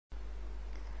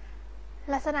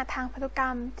ลักษณะทางพันธุกร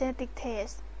รม Genetic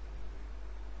Test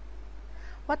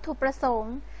วัตถุประสง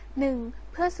ค์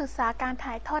 1. เพื่อศึกษาการ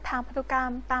ถ่ายทอดทางพันธุกรร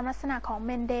มตามลักษณะของเ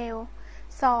มนเดล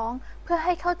 2. เพื่อใ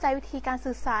ห้เข้าใจวิธีการ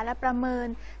ศึกษาและประเมิน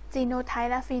จีโนไทป์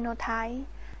และฟีโนไทป์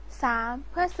 3.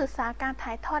 เพื่อศึกษาการถ่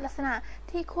ายทอดลักษณะ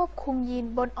ที่ควบคุมยีน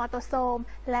บนออโตโซม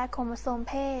และโครโมโซม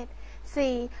เพศ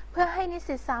 4. เพื่อให้นิ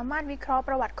สิตสามารถวิเคราะห์ป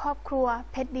ระวัติครอบครัว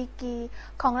เพดดิกรี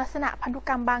ของลักษณะพันธุก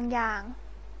รรมบางอย่าง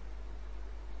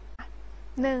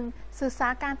 1. ศึกษา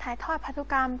การถ่ายทอดพันธุ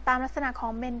กรรมตามลักษณะขอ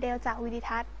งเมนเดลจากวิดิ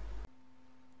ทัศน์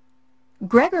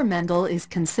Gregor Mendel is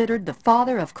considered the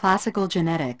father of classical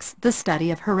genetics, the study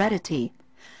of heredity.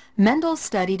 Mendel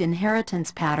studied inheritance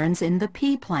patterns in the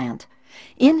pea plant.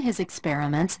 In his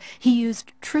experiments, he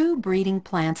used true breeding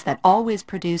plants that always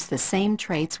produce the same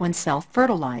traits when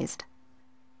self-fertilized.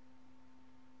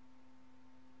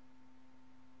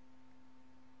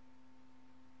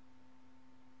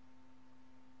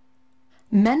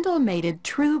 Mendel mated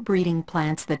true breeding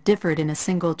plants that differed in a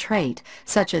single trait,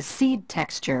 such as seed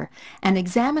texture, and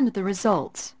examined the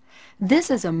results.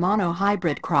 This is a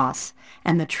monohybrid cross,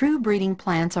 and the true breeding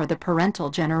plants are the parental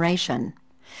generation.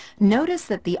 Notice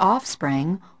that the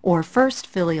offspring, or first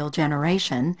filial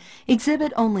generation,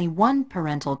 exhibit only one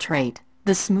parental trait,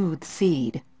 the smooth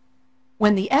seed.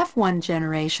 When the F1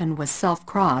 generation was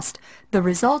self-crossed, the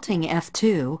resulting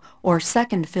F2, or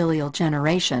second filial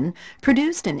generation,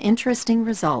 produced an interesting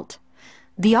result.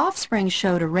 The offspring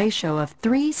showed a ratio of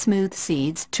 3 smooth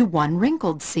seeds to 1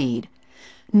 wrinkled seed.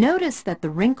 Notice that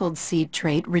the wrinkled seed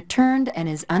trait returned and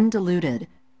is undiluted.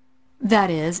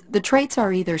 That is, the traits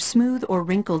are either smooth or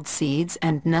wrinkled seeds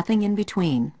and nothing in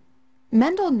between.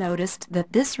 Mendel noticed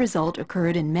that this result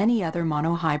occurred in many other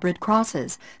monohybrid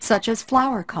crosses, such as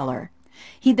flower color.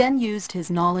 He then used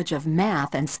his knowledge of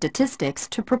math and statistics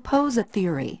to propose a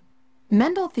theory.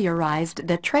 Mendel theorized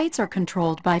that traits are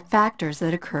controlled by factors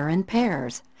that occur in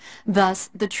pairs. Thus,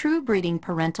 the true breeding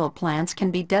parental plants can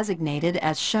be designated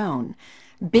as shown: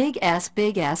 big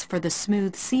S for the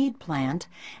smooth seed plant,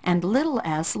 and little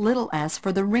s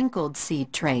for the wrinkled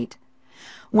seed trait.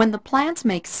 When the plants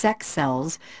make sex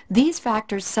cells, these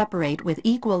factors separate with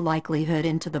equal likelihood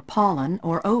into the pollen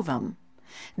or ovum.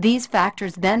 These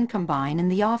factors then combine in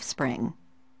the offspring.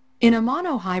 In a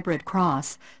monohybrid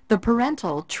cross, the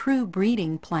parental true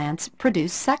breeding plants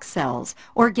produce sex cells,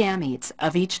 or gametes,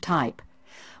 of each type.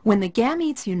 When the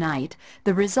gametes unite,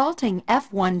 the resulting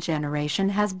F1 generation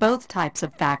has both types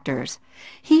of factors.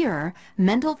 Here,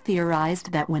 Mendel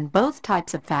theorized that when both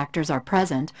types of factors are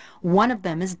present, one of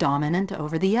them is dominant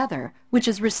over the other, which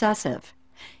is recessive.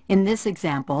 In this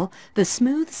example, the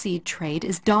smooth seed trait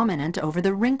is dominant over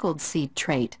the wrinkled seed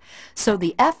trait, so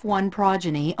the F1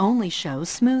 progeny only shows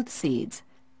smooth seeds.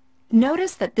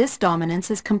 Notice that this dominance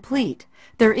is complete.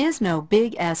 There is no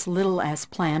big S little s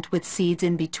plant with seeds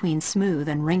in between smooth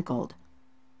and wrinkled.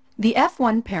 The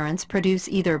F1 parents produce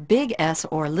either big S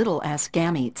or little s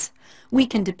gametes. We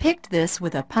can depict this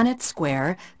with a Punnett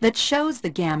square that shows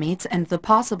the gametes and the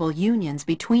possible unions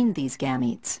between these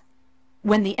gametes.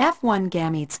 When the F1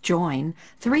 gametes join,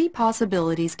 3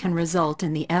 possibilities can result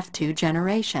in the F2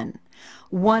 generation: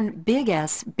 1 big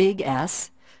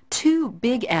S, 2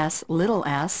 big S,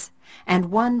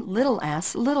 and 1 little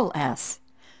s.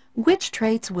 Which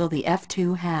traits will the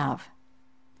F2 have?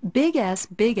 Big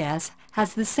S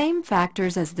has the same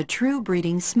factors as the true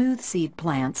breeding smooth seed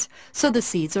plants, so the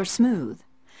seeds are smooth.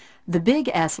 The big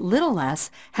S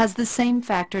has the same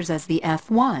factors as the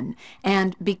F1,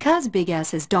 and because big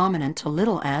S is dominant to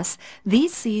little s,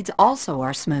 these seeds also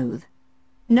are smooth.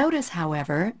 Notice,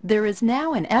 however, there is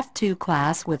now an F2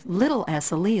 class with little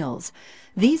s alleles.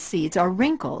 These seeds are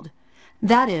wrinkled.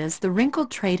 That is, the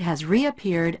wrinkled trait has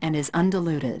reappeared and is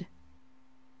undiluted.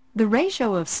 The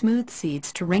ratio of smooth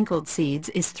seeds to wrinkled seeds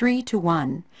is 3 to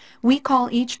 1. We call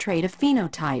each trait a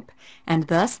phenotype, and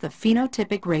thus the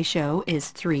phenotypic ratio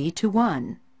is 3 to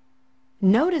 1.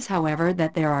 Notice, however,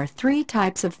 that there are 3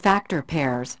 types of factor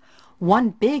pairs: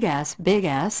 1 big S,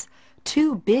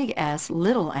 2 big S,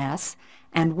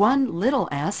 and 1 little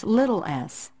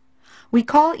s. We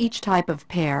call each type of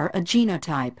pair a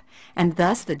genotype, and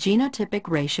thus the genotypic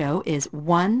ratio is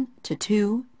 1 to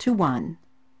 2 to 1.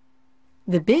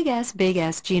 The big S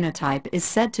genotype is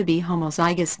said to be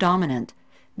homozygous dominant.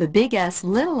 The big S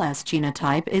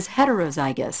genotype is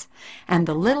heterozygous, and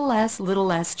the little s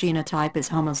genotype is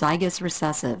homozygous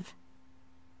recessive.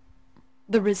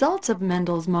 The results of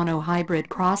Mendel's monohybrid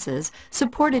crosses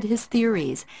supported his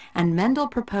theories, and Mendel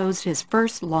proposed his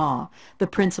first law, the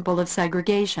principle of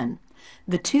segregation.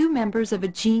 The 2 members of a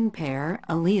gene pair,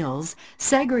 alleles,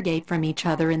 segregate from each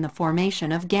other in the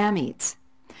formation of gametes.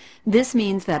 This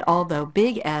means that although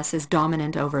big S is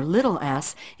dominant over little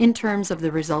s in terms of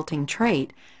the resulting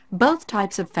trait, both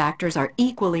types of factors are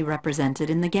equally represented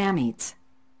in the gametes.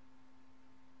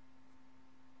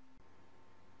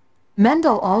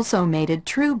 Mendel also mated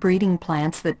true breeding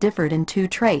plants that differed in two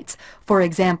traits, for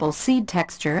example seed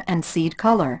texture and seed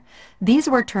color. These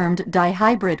were termed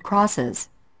dihybrid crosses.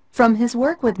 From his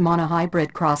work with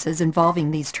monohybrid crosses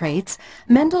involving these traits,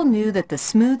 Mendel knew that the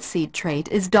smooth seed trait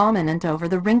is dominant over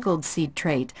the wrinkled seed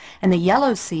trait, and the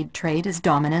yellow seed trait is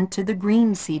dominant to the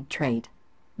green seed trait.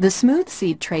 The smooth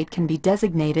seed trait can be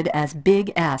designated as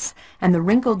big S, and the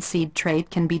wrinkled seed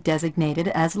trait can be designated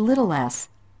as little s.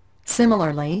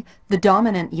 Similarly, the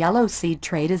dominant yellow seed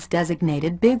trait is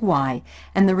designated big Y,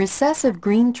 and the recessive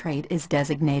green trait is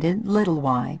designated little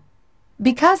y.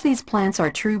 Because these plants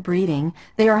are true breeding,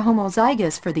 they are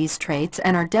homozygous for these traits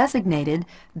and are designated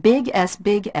big S,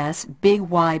 big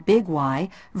Y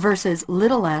versus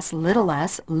little s, little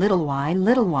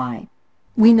y.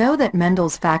 We know that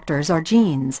Mendel's factors are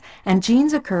genes, and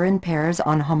genes occur in pairs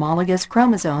on homologous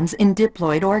chromosomes in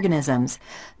diploid organisms.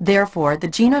 Therefore, the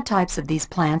genotypes of these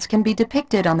plants can be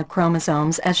depicted on the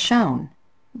chromosomes as shown.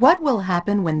 What will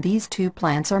happen when these two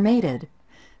plants are mated?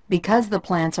 Because the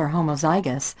plants are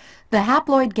homozygous, the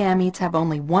haploid gametes have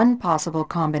only one possible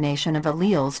combination of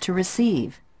alleles to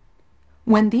receive.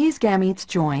 When these gametes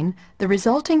join, the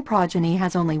resulting progeny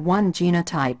has only one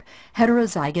genotype,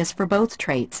 heterozygous for both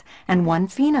traits, and one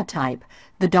phenotype,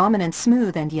 the dominant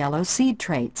smooth and yellow seed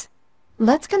traits.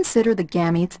 Let's consider the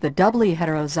gametes the doubly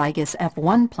heterozygous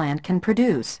F1 plant can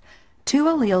produce. Two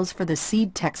alleles for the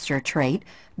seed texture trait,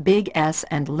 big S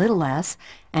and little s,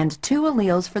 and two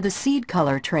alleles for the seed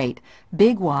color trait,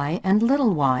 big Y and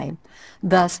little y.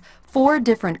 Thus, 4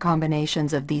 different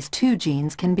combinations of these two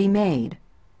genes can be made.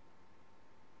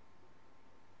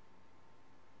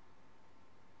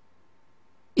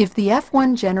 If the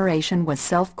F1 generation was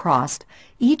self-crossed,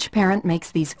 each parent makes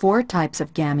these 4 types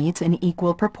of gametes in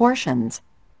equal proportions.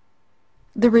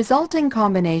 The resulting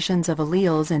combinations of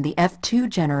alleles in the F2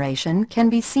 generation can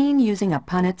be seen using a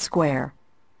Punnett square.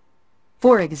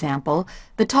 For example,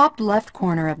 the top left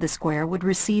corner of the square would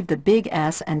receive the big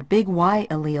S and big Y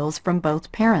alleles from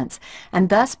both parents, and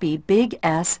thus be big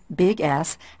S,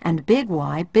 and big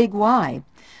Y.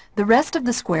 The rest of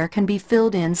the square can be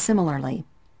filled in similarly.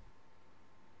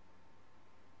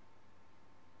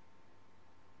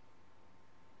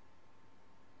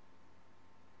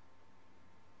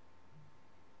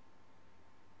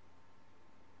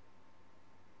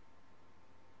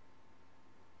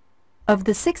 Of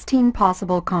the 16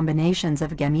 possible combinations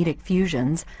of gametic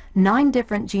fusions, 9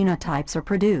 different genotypes are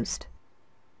produced.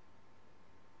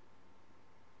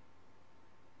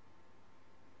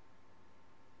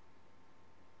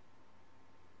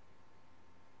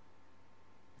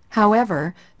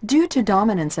 However, due to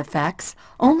dominance effects,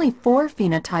 only 4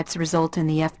 phenotypes result in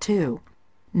the F2.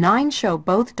 9 show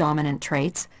both dominant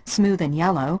traits, smooth and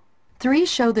yellow, 3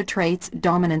 show the traits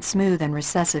dominant smooth and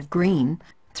recessive green,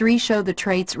 3 show the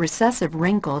traits recessive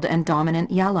wrinkled and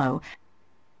dominant yellow,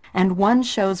 and 1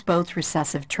 shows both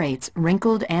recessive traits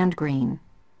wrinkled and green.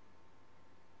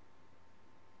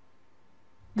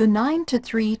 The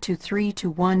 9:3 to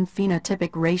 3:1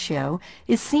 phenotypic ratio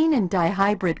is seen in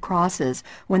dihybrid crosses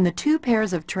when the 2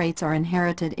 pairs of traits are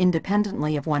inherited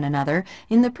independently of one another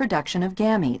in the production of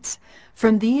gametes.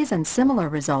 From these and similar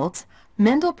results,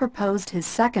 Mendel proposed his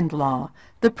second law,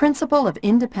 the principle of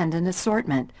independent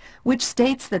assortment, which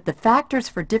states that the factors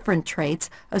for different traits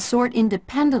assort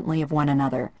independently of one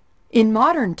another. In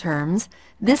modern terms,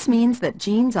 this means that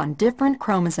genes on different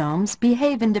chromosomes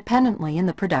behave independently in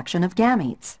the production of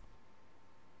gametes.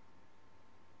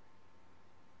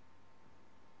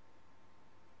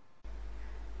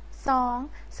 (2)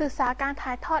 ศึกษาการถ่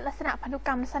ายทอดลักษณะพันธุกร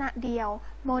รมลักษณะเดี่ยว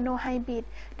โมโนไฮบริด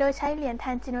โดยใช้เหรียญแท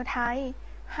นจีโนไทป์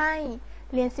ให้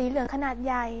เหรียญสีเหลืองขนาดใ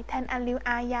หญ่แทนอะลลีล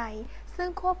R ใหญ่ซึ่ง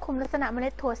ควบคุมลักษณะเมล็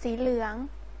ดถั่วสีเหลือง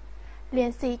เหรีย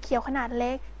ญสีเขียวขนาดเ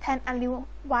ล็กแทนอะลลีล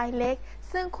Y เล็ก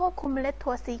ซึ่งควบคุมเมล็ด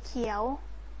ถั่วสีเขียว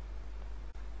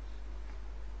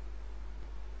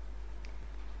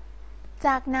จ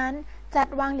ากนั้นจัด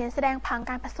วางเหรียญแสดงผัง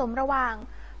การผสมระหว่าง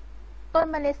ต้น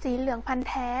เมล็ดสีเหลืองพันธุ์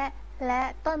แท้และ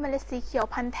ต้นเมล็ดสีเขียว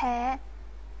พันธุ์แท้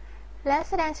และ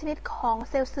แสดงชนิดของ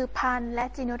เซลล์สืบพันธุ์และ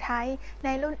จีโนไทป์ใน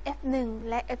รุ่น F1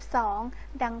 และ F2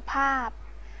 ดังภาพ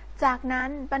จากนั้น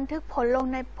บันทึกผลลง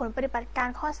ในผลปฏิบัติการ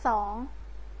ข้อ 2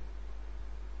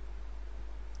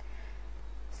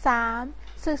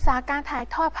 3. ศึกษาการถ่าย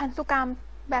ทอดพันธุกรรม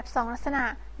แบบ 2 ลักษณะ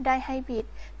ไดไฮบริด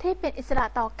ที่เป็นอิสระ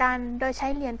ต่อกันโดยใช้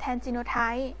เหรียญแทนจีโนไท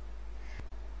ป์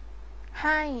ใ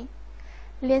ห้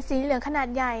เหรียญสีเหลืองขนาด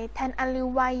ใหญ่แทนอะลลีล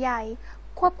Y ใหญ่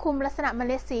ควบคุมลักษณะเม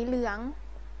ล็ดสีเหลือง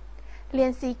เหรีย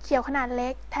ญสีเขียวขนาดเล็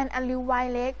กแทนอะลิวไว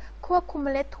เล็กควบคุมเม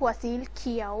ล็ดถั่วสีเ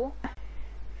ขียว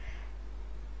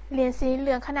เหรียญสีเห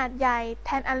ลืองขนาดใหญ่แท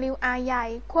นอะลิวอาใหญ่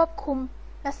ควบคุม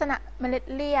ลักษณะเมล็ด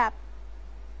เรียบ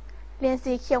เหรียญ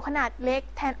สีเขียวขนาดเล็ก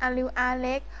แทนอะลิวอาเ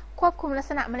ล็กควบคุมลัก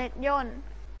ษณะเมล็ดย่น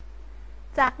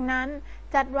จากนั้น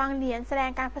จัดวางเหรียญแสด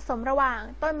งการผสมระหว่าง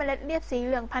ต้นเมล็ดเรียบสีเ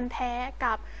หลืองพันธุ์แท้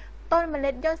กับต้นเม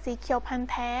ล็ดย่นสีเขียวพันธุ์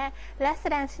แท้และแส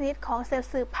ดงชนิดของเซลล์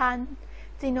สืบพันธุ์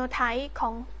จีโนไทป์ขอ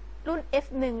งรุ่น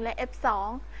F1 และ F2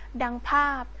 ดังภ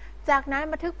าพจากนั้น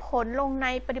บันทึกผลลงใน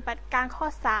ปฏิบัติการข้อ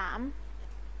 3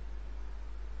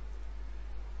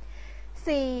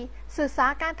 4. ศึกษา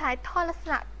การถ่ายทอดลักษ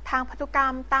ณะทางพันธุกร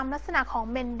รมตามลักษณะของ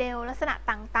เมนเดลลักษณะ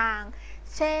ต่าง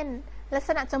ๆเช่นลักษ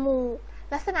ณะจมูก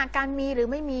ลักษณะการมีหรือ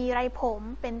ไม่มีไรผม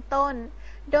เป็นต้น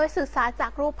โดยศึกษาจา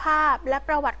กรูปภาพและป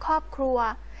ระวัติครอบครัว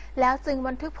แล้วจึง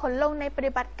บันทึกผลลงในป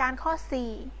ฏิบัติการข้อ 4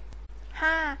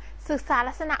 5. ศึกษา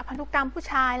ลักษณะพันธุกรรมผู้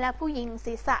ชายและผู้หญิง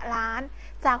ศีรษะล้าน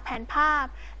จากแผนภาพ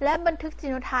และบันทึกจี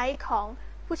โนไทป์ของ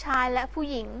ผู้ชายและผู้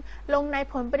หญิงลงใน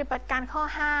ผลปฏิบัติการข้อ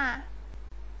 5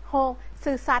 6.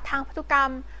 ศึกษาทางพันธุกรร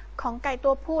มของไก่ตั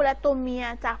วผู้และตัวเมีย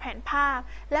จากแผนภาพ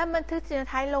และบันทึกจีโน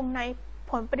ไทป์ลงใน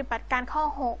ผลปฏิบัติการข้อ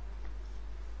 6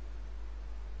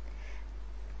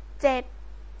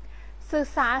 7. ศึก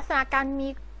ษาลักษณะการมี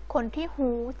ขนที่หู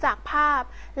จากภาพ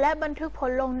และบันทึกผ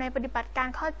ลลงในปฏิบัติการ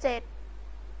ข้อ 7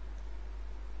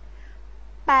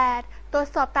 8. ตรวจ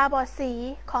สอบตาบอดสี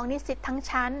ของนิสิตทั้ง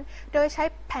ชั้นโดยใช้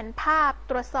แผนภาพ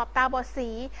ตรวจสอบตาบอดสี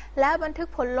และบันทึก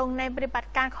ผลลงในปฏิบัติ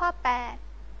การข้อ 8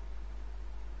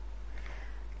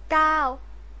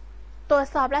 9. ตรวจ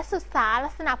สอบและศึกษาลั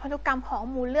กษณะพันธุกรรมของ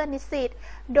หมู่เลือดนิสิต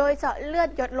โดยเจาะเลือด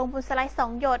หยดลงบนสไลด์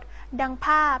2 หยดดังภ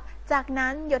าพจาก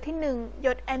นั้นหยดที่ 1 หย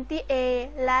ดแอนตี้ A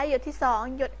และหยดที่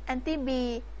 2 หยดแอนตี้ B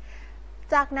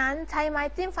จากนั้นใช้ไม้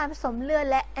จิ้มฟันผสมเลือด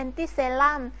และแอนตี้เซ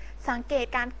รั่มสังเกต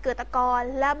การเกิดตะกอน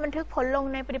และบันทึกผลลง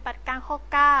ในปฏิบัติการข้อ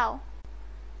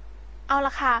 9 เอาล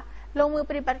ะค่ะลงมือ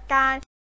ปฏิบัติการ